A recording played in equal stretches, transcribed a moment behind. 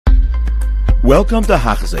Welcome to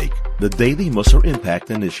Hachzik, the Daily Musar Impact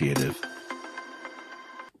Initiative.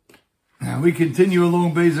 Now we continue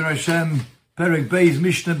along Be'ezer Hashem, Pirkei,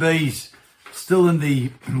 Mishnah Beis, still in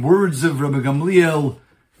the words of Rabbi Gamliel,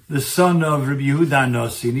 the son of Rabbi Yehuda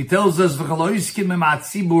Nasi. And he tells us,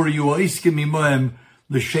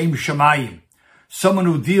 someone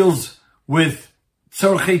who deals with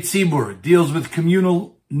tzorchei tzibur, deals with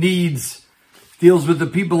communal needs, deals with the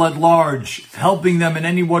people at large, helping them in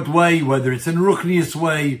any what way, whether it's in a ruchnius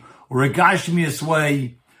way or a gashmius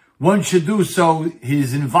way, one should do so.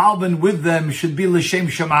 His involvement with them should be l'shem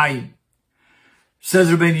shamayim. Says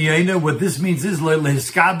Rabbeinu Yeina, what this means is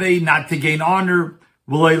lehiskabe, not to gain honor,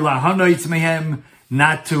 v'lo lahanoitz mehem,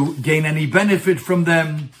 not to gain any benefit from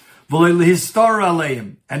them, v'lo lehistar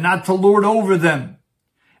aleim, and not to lord over them,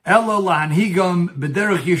 elo lahanhigam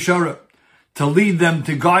b'derech yeshara, to lead them,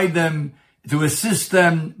 to guide them, to assist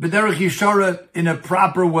them, b'derech yeshara, in a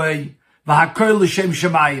proper way, v'hakol l'shem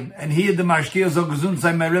shamayim. And here the Mashkiach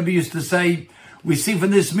Zogazunzai, my Rebbe used to say, we see from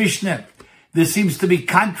this Mishnah, this seems to be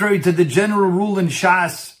contrary to the general rule in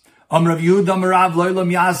Shas. Rav Yehuda Amarav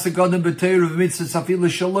lo'olam ya'aseh adam b'teir v'mitzvahs afilu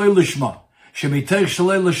shaloi l'shma, shemitech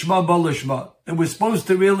shaloi l'shma ba l'shma. And we're supposed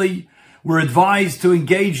to really, we're advised to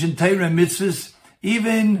engage in Torah and mitzvahs,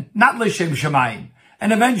 even not l'shem shamayim.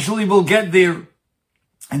 And eventually we'll get there.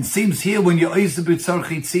 And seems here when you're oiseh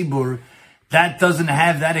b'tzorchei tzibur, that doesn't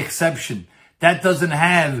have that exception. That doesn't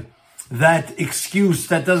have that excuse.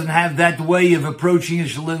 That doesn't have that way of approaching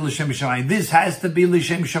it l'shem shamayim. This has to be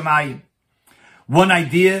l'shem shamayim. One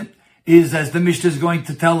idea is, as the Mishnah is going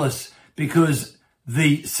to tell us, because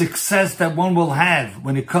the success that one will have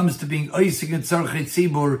when it comes to being oiseh in tzorchei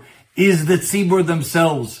tzibur is the tzibur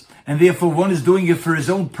themselves. And therefore one is doing it for his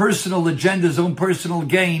own personal agenda, his own personal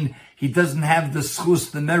gain. He doesn't have the schus,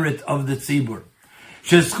 the merit of the tzibur.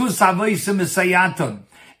 Sheschus avosim esayaton.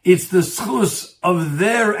 It's the schus of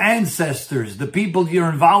their ancestors, the people you're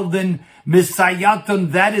involved in.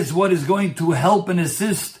 Misayaton, that is what is going to help and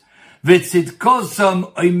assist.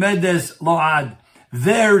 V'tzidkosam oimedes load.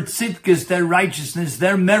 Their tzidkos, their righteousness,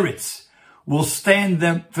 their merits will stand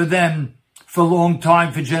them for a long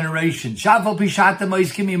time, for generations. Shafal pishatem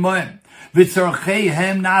oiskim imoem.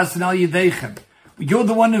 V'tzorcheihem nasen al yedechem. You're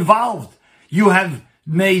the one involved. You have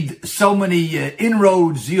made so many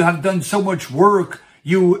inroads. You have done so much work.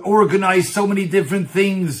 You organized so many different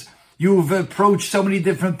things. You've approached so many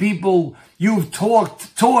different people. You've taught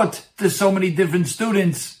to so many different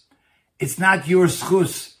students. It's not your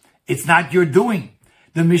schus. It's not your doing.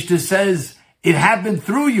 The Mishnah says it happened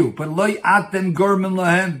through you, but loy atem gormen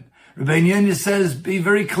lahem. Rabbeinu Yeina says, be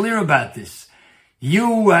very clear about this.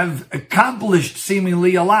 You have accomplished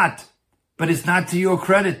seemingly a lot, but it's not to your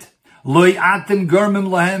credit. Loy atem gormen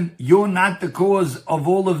lahem. You're not the cause of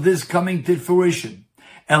all of this coming to fruition.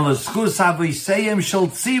 Elaschus avoseim shel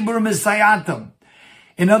tzibur misayatam.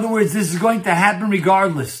 In other words, this is going to happen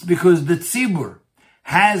regardless, because the tzibur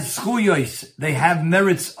has schuyos. They have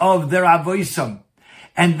merits of their avoisam.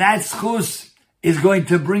 And that schus is going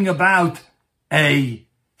to bring about a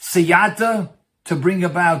siyata, to bring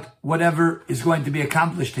about whatever is going to be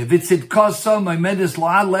accomplished here.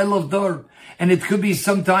 And it could be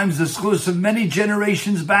sometimes the schus of many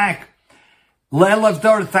generations back.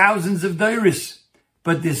 Le'elavdar, thousands of dairis.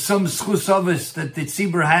 But there's some schus avos that the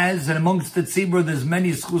tzibur has, and amongst the tzibur there's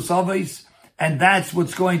many schus avos, and that's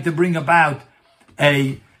what's going to bring about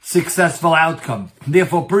a successful outcome.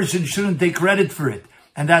 Therefore, a person shouldn't take credit for it.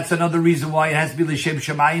 And that's another reason why it has to be l'shem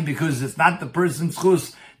shamayim, because it's not the person's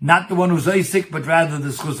schus, not the one who's oisik, but rather the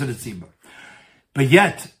schus of the tzibur. But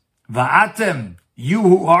yet, va'atem, you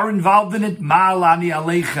who are involved in it, ma'alani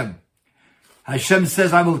aleichem. Hashem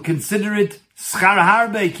says, I will consider it schar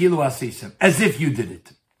harbe kilu asisem, as if you did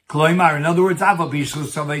it. Kloimar, in other words,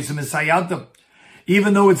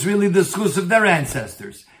 even though it's really the schus of their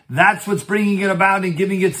ancestors, that's what's bringing it about and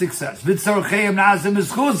giving it success.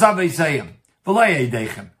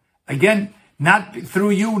 Again, not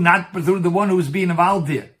through you, not through the one who's being involved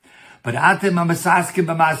here. But I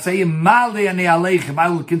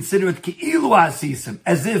will consider it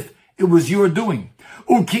as if it was your doing.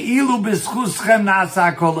 As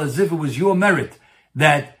if it was your merit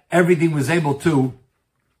that everything was able to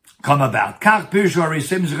come about. And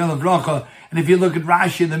if you look at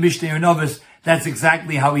Rashi and the Mishnah and Avos, that's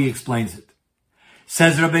exactly how he explains it.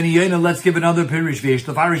 Says Rabbeinu Yeina, let's give another pirush.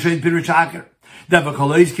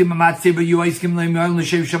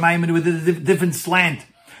 With a different slant,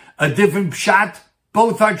 a different pshat.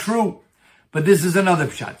 Both are true. But this is another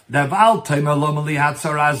pshat.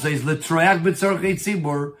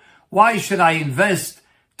 Why should I invest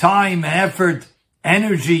time, effort,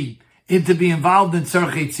 energy into being involved in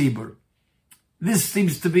tzorchei tzibur? This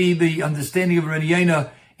seems to be the understanding of Rabbeinu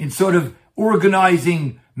Yonah in sort of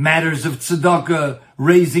organizing matters of tzedakah,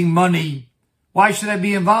 raising money. Why should I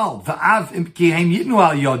be involved?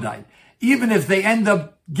 Even if they end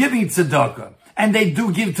up giving tzedakah, and they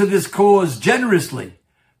do give to this cause generously,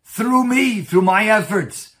 through me, through my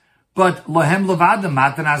efforts. But lohem levadam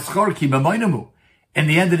matan aschor ki b'moinamu. In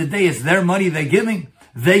the end of the day, it's their money they're giving.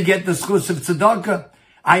 They get the schus of tzedakah.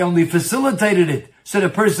 I only facilitated it. So the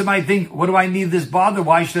person might think, what do I need this bother?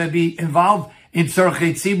 Why should I be involved in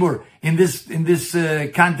tzorchei tzibur? In this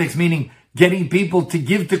context, meaning getting people to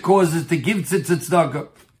give to causes, to give to tzedakah.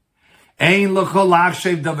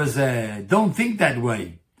 Don't think that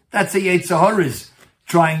way. That's a Yetzer Hara is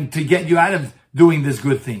trying to get you out of doing this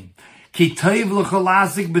good thing. It's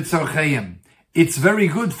very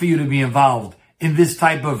good for you to be involved in this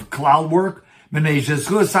type of klal work. The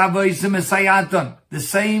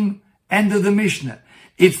same end of the Mishnah.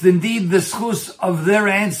 It's indeed the schus of their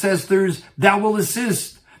ancestors that will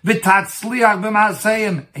assist. And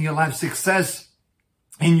you'll have success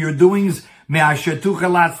in your doings. You'll have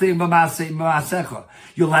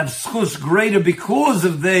schus greater because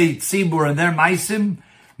of the tzibur and their maisim,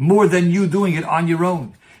 more than you doing it on your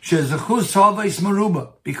own. Because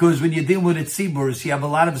when you're dealing with a tzibur, you have a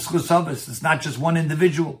lot of schus havos. It's not just one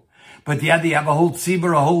individual, but you have a whole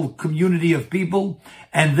tzibur, a whole community of people,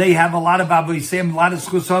 and they have a lot of avosim, a lot of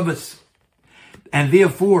schus havos. And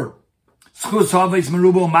therefore, schus havos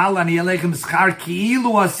meruba mal ani alechem schar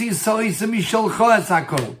ki'ilu asisa isa mishalcha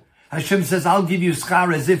esakol. Hashem says, I'll give you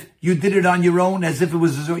schar as if you did it on your own, as if it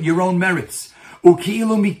was your own merits. It's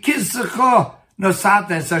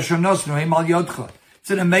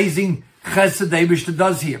an amazing chesed Eibishter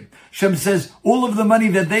does here. Hashem says, all of the money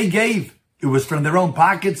that they gave, it was from their own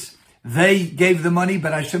pockets. They gave the money,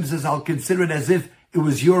 but Hashem says, I'll consider it as if it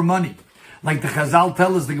was your money. Like the Chazal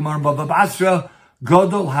tell us, the Gemara in Bava Basra,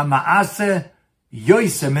 Godol ha'ma'aseh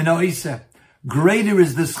yoiseh min ha'iseh. Greater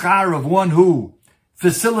is the schar of one who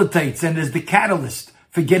facilitates and is the catalyst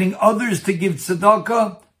for getting others to give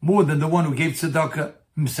tzedakah more than the one who gave tzedakah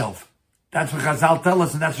himself. That's what Chazal tell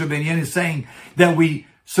us, and that's what Rabbeinu Yonah is saying, that we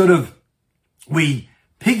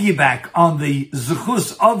piggyback on the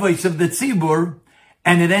zechus avos of the tzibur,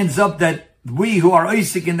 and it ends up that we who are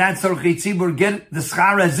oisik in that tzorchei tzibur get the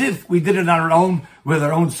schar as if we did it on our own with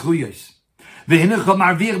our own schuyos. In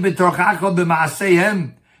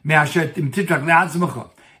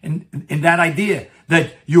that idea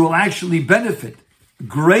that you will actually benefit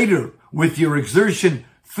greater with your exertion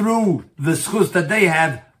through the schus that they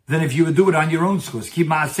have than if you would do it on your own schus.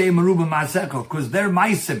 Because their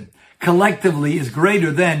maisim collectively is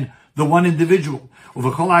greater than the one individual. And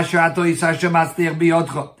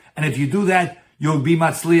if you do that, you'll be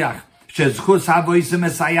matzliach. Because the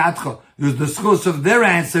schus of their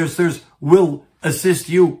ancestors will assist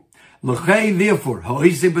you. Therefore,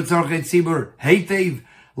 he's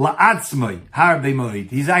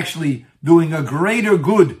actually doing a greater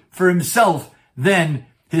good for himself than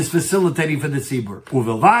his facilitating for the tzibur.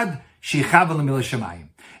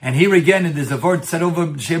 And here again, it is a word said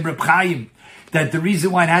over Shem Reb Chaim, that the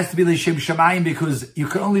reason why it has to be l'shem shamayim, because you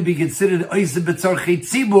can only be considered oiseh b'tzorchei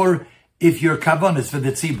tzibur if your kavanah is for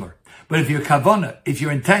the tzibur. But if your kavanah, if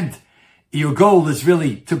your intent, your goal is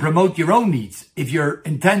really to promote your own needs, if your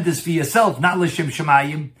intent is for yourself, not l'shem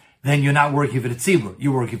shamayim, then you're not working for the tzibur,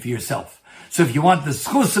 you're working for yourself. So if you want the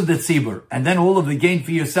schus of the tzibur, and then all of the gain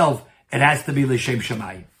for yourself, it has to be l'shem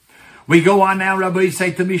shamayim. We go on now, Rabbi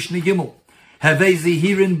say to Mishnah Gimel, Havezi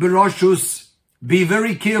hirin b'roshus, be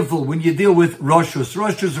very careful when you deal with roshus.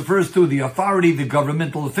 Roshus refers to the authority, the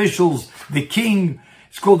governmental officials, the king.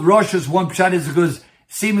 It's called roshus. One pshat is because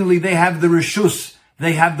seemingly they have the reshus,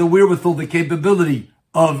 they have the wherewithal, the capability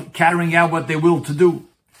of carrying out what they will to do.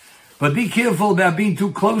 But be careful about being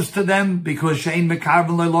too close to them, because she'ein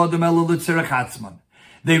mekarven le'lodem ela l'tzerech atzman.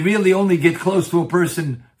 They really only get close to a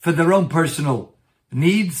person for their own personal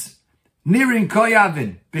needs. Nirin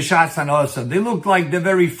koyavin b'shas hanosan. They look like they're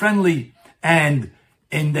very friendly and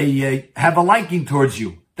they have a liking towards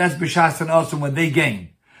you. That's b'shas hanosan when they gain.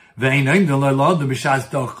 But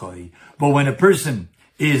when a person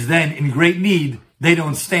is then in great need, they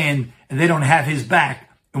don't stand and they don't have his back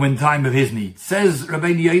when time of his need. Says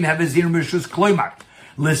Rabbeinu Yonah, Havazir Mishus Kloimar,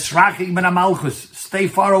 Lisrachik ben Amalchus, stay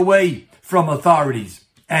far away from authorities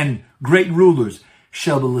and great rulers.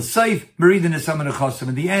 In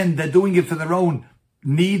the end, they're doing it for their own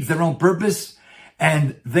needs, their own purpose,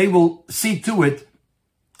 and they will see to it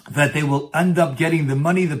that they will end up getting the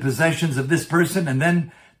money, the possessions of this person, and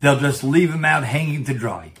then they'll just leave him out hanging to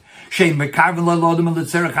dry. The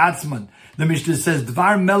Mishnah says,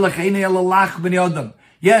 Dvar melech einei alalach b'nei adam.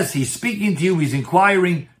 Yes, he's speaking to you, he's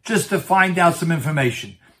inquiring just to find out some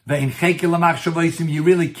information. You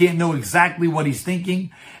really can't know exactly what he's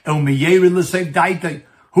thinking. Who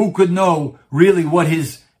could know really what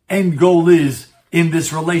his end goal is in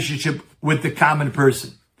this relationship with the common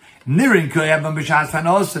person?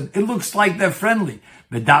 It looks like they're friendly.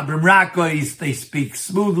 They speak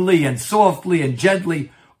smoothly and softly and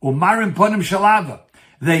gently.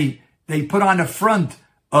 They put on a front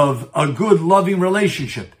of a good, loving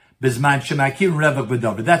relationship. That's when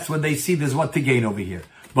they see there's what to gain over here.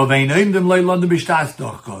 But when the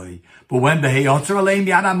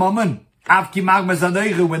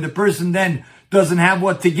person then doesn't have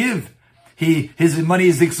what to give, his money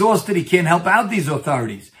is exhausted, he can't help out these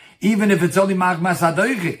authorities. Even if it's only magmas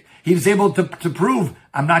hadoichik, he was able to prove,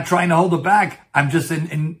 I'm not trying to hold it back, I'm just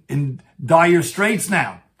in dire straits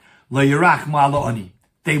now. They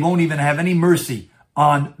won't even have any mercy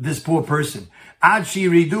on this poor person.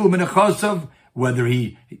 Whether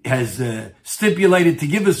he has stipulated to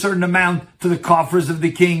give a certain amount to the coffers of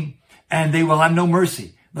the king, and they will have no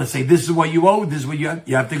mercy. Let's say, this is what you owe, this is what you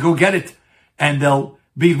have to go get it. And they'll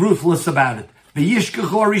be ruthless about it.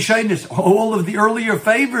 All of the earlier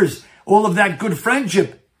favors, all of that good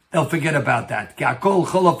friendship, they'll forget about that.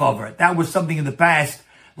 That was something in the past,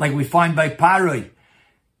 like we find by Pirkei.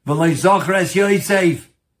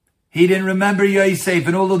 He didn't remember Yosef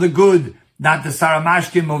and all of the good, not the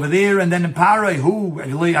Saramashkim over there, and then in Pirkei,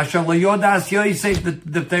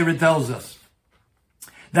 the Torah tells us.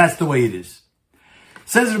 That's the way it is.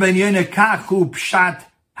 Says Rabbi Yonah, Kachu Pshat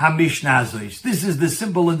HaMishnah. This is the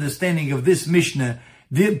simple understanding of this Mishnah,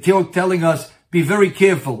 telling us, be very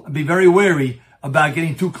careful and be very wary about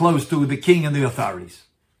getting too close to the king and the authorities.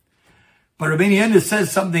 But Rabbi Yonah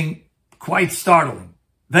says something quite startling.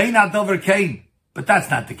 Ve'inat over Cain. But that's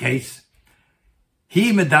not the case.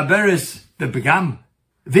 He medaberes bepegam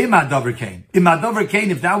v'imadaver Cain. Imadaver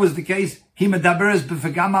Cain, if that was the case, he medaberes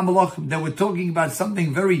bepegam hamalachim. They were talking about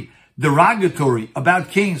something very derogatory about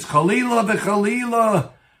kings. Chalila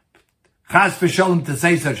v'chalila. Chas v'shalom, to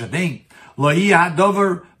say such a thing. Lo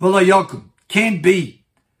yihadover v'lo yokum. Can't be.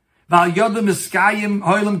 V'al yodam eskayim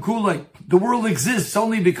hoilam kulei. The world exists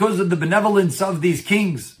only because of the benevolence of these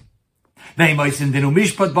kings. And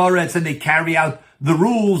they carry out the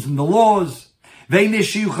rules and the laws. There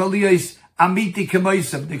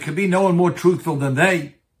could be no one more truthful than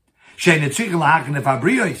they. They don't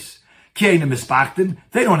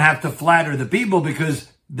have to flatter the people because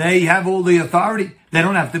they have all the authority. They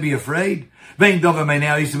don't have to be afraid.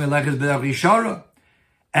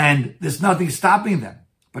 And there's nothing stopping them.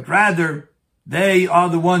 But rather, they are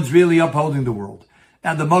the ones really upholding the world.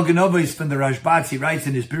 Now, the Magen Avos from the Rashbatz, he writes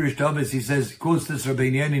in his Pirush Avos, he says, quotes this Rabbi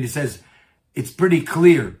Yonah, and he says, it's pretty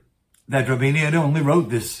clear that Rabbi Yonah only wrote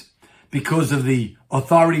this because of the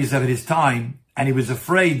authorities of his time, and he was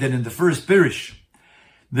afraid that in the first Pirush,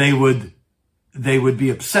 they would be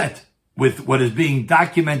upset with what is being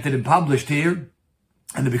documented and published here,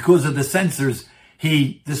 and that because of the censors,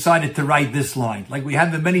 he decided to write this line. Like we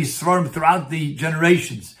have in many Svarim throughout the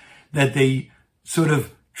generations, that they sort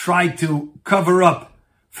of try to cover up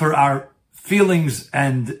for our feelings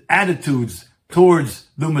and attitudes towards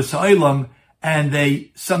the Masailam, and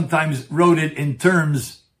they sometimes wrote it in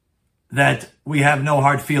terms that we have no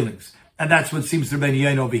hard feelings. And that's what seems to Rabbi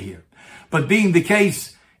Yonah over here. But being the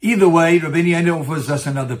case, either way, Rabbi Yonah offers us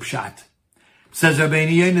another pshat. Says Rabbi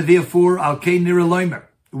Yonah, therefore, al kein nira loimer.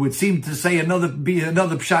 It would seem to say another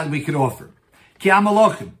pshat we could offer. Ki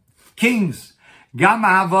amalachim, kings, gam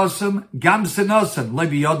avosam, gam senosam,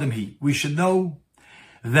 lebi yodem hi. We should know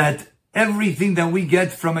that everything that we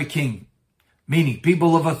get from a king, meaning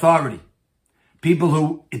people of authority, people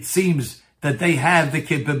who it seems that they have the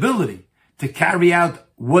capability to carry out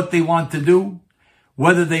what they want to do,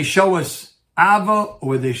 whether they show us ava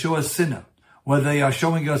or they show us sinna, whether they are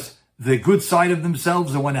showing us the good side of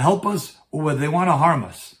themselves and want to help us, or whether they want to harm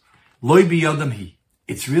us. Loi biyodam hi.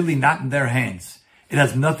 It's really not in their hands. It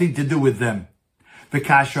has nothing to do with them. When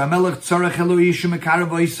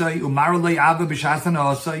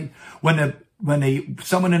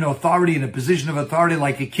someone in authority, in a position of authority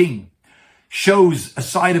like a king, shows a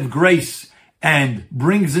side of grace and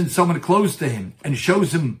brings in someone close to him and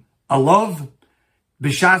shows him a love,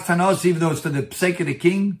 even though it's for the sake of the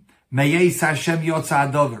king,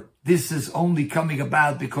 this is only coming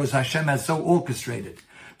about because Hashem has so orchestrated.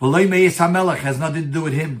 Has nothing to do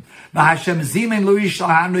with him. Hashem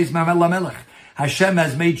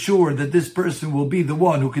has made sure that this person will be the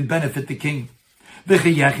one who can benefit the king. But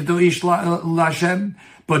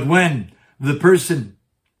when the person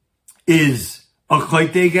is a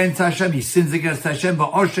choite against Hashem, he sins against Hashem,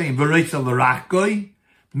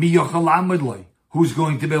 Mi yochel lamud loy. Who's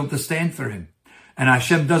going to be able to stand for him? And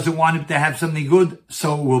Hashem doesn't want him to have something good,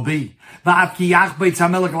 so it will be. Even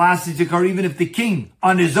if the king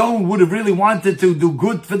on his own would have really wanted to do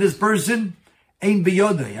good for this person, ein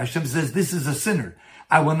biyodei. Hashem says, this is a sinner.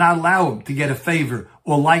 I will not allow him to get a favor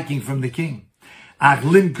or liking from the king. On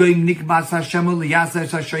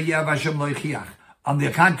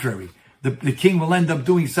the contrary, the king will end up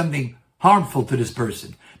doing something harmful to this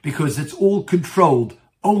person because it's all controlled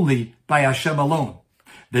only by Hashem alone.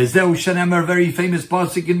 There's a very famous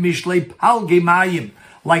pasuk in Mishlei, Palgei Mayim,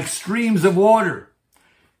 like streams of water.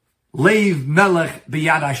 Leiv Melech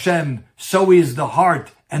biyad Hashem, so is the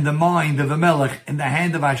heart and the mind of a Melech in the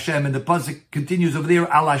hand of Hashem. And the pasuk continues over there,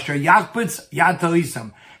 Al asher yachpitz yato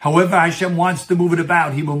isam. However Hashem wants to move it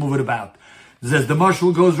about, He will move it about. It says the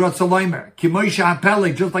mashal goes Ratzaloimer, Kimoisha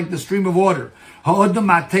Hapelek, just like the stream of water. Ha'odam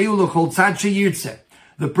mateu l'chol tzad sheyirtzeh.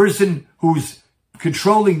 The person who's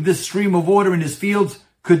controlling this stream of water in his fields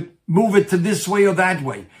could move it to this way or that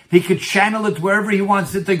way. He could channel it wherever he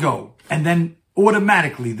wants it to go. And then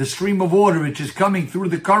automatically the stream of water which is coming through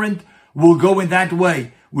the current will go in that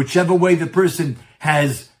way, whichever way the person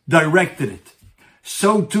has directed it.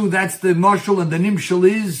 So too, that's the mashal, and the nimshal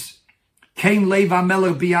is Kain Leiv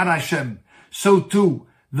HaMelech Biyad Hashem. So too,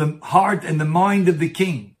 the heart and the mind of the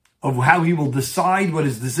king, of how he will decide what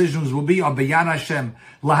his decisions will be, are Biyad Hashem.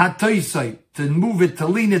 Lahatoisai, to move it, to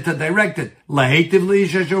lean it, to direct it. Lahetiv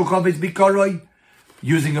le'isha chavetz bikaroi.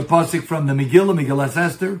 Using a pasuk from the Megillah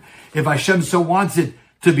Esther. If Hashem so wants it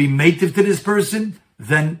to be mative to this person,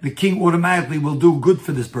 then the king automatically will do good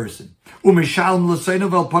for this person. And when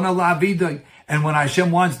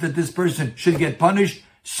Hashem wants that this person should get punished,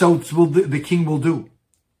 so the king will do.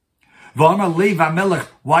 Why Leiv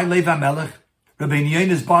HaMelech? Rabbi Yechiel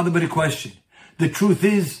is bothered by the question. The truth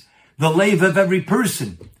is, the Leiv of every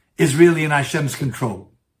person is really in Hashem's control.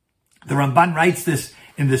 The Ramban writes this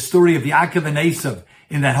in the story of Yaakov and Esav,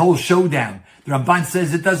 in that whole showdown. The Ramban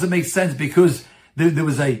says it doesn't make sense because there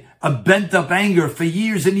was a bent up anger for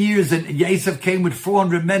years and years, and Esav came with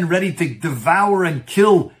 400 men ready to devour and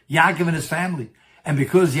kill Yaakov and his family. And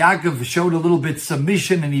because Yaakov showed a little bit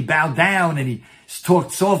submission and he bowed down and he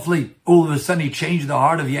talked softly, all of a sudden he changed the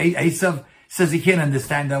heart of Esav. Says he can't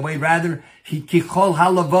understand that way. Rather,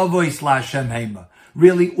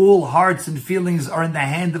 really all hearts and feelings are in the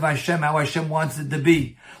hand of Hashem, how Hashem wants it to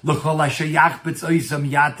be. However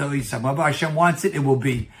Hashem wants it, it will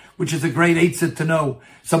be. Which is a great eitzah to know.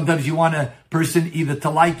 Sometimes you want a person either to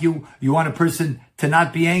like you, you want a person to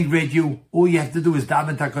not be angry at you. All you have to do is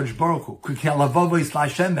daven HaKadosh Baruch Hu.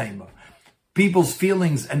 People's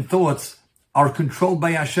feelings and thoughts are controlled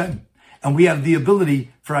by Hashem. And we have the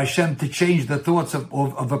ability for Hashem to change the thoughts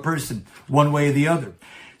of a person one way or the other.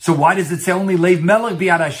 So why does it say only Leiv Melech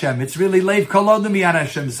Biyad Hashem? It's really Leiv Kol Adam Biyad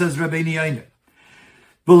Hashem, says Rabbi Yechiel.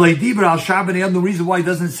 The reason why it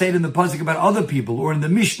doesn't say it in the pasuk about other people, or in the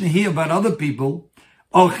Mishnah here about other people,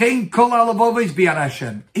 in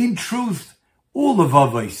truth, all of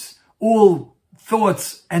Avos, all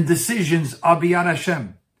thoughts and decisions are Biyad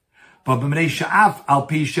Hashem. But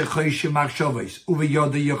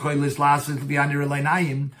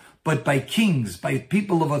by kings, by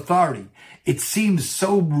people of authority, it seems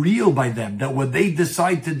so real by them that what they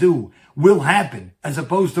decide to do will happen, as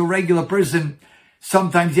opposed to a regular person,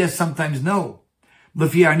 sometimes yes, sometimes no.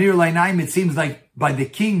 It seems like by the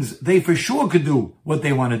kings, they for sure could do what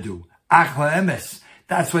they want to do. That's why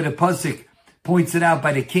the pasuk points it out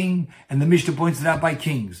by the king, and the Mishnah points it out by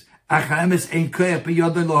kings. The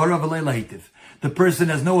person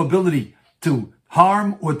has no ability to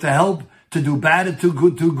harm or to help, to do bad or to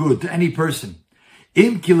good to any person.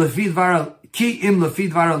 Except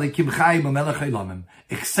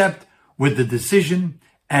with the decision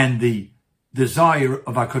and the desire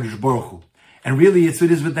of HaKadosh Baruch Hu. And really it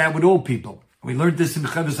is with that with all people. We learned this in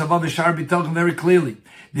Chavis Avav Shar B'Tochem very clearly.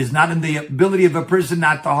 There's not in the ability of a person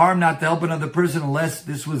not to harm, not to help another person unless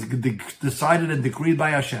this was decided and decreed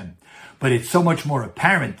by Hashem. But it's so much more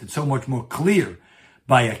apparent, it's so much more clear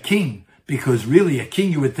by a king, because really a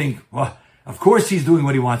king, you would think, well, of course he's doing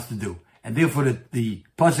what he wants to do. And therefore the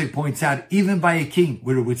pasuk points out, even by a king,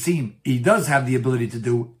 where it would seem he does have the ability to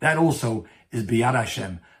do, that also is Biyad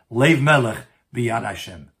Hashem. Leiv Melech Biyad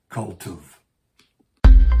Hashem. Kol Tuv.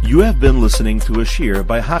 You have been listening to a shir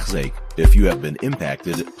by Hachzeik. If you have been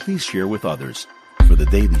impacted, please share with others. For the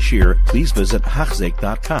daily shir, please visit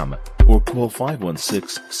Hachzeik.com or call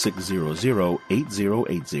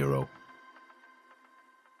 516-600-8080.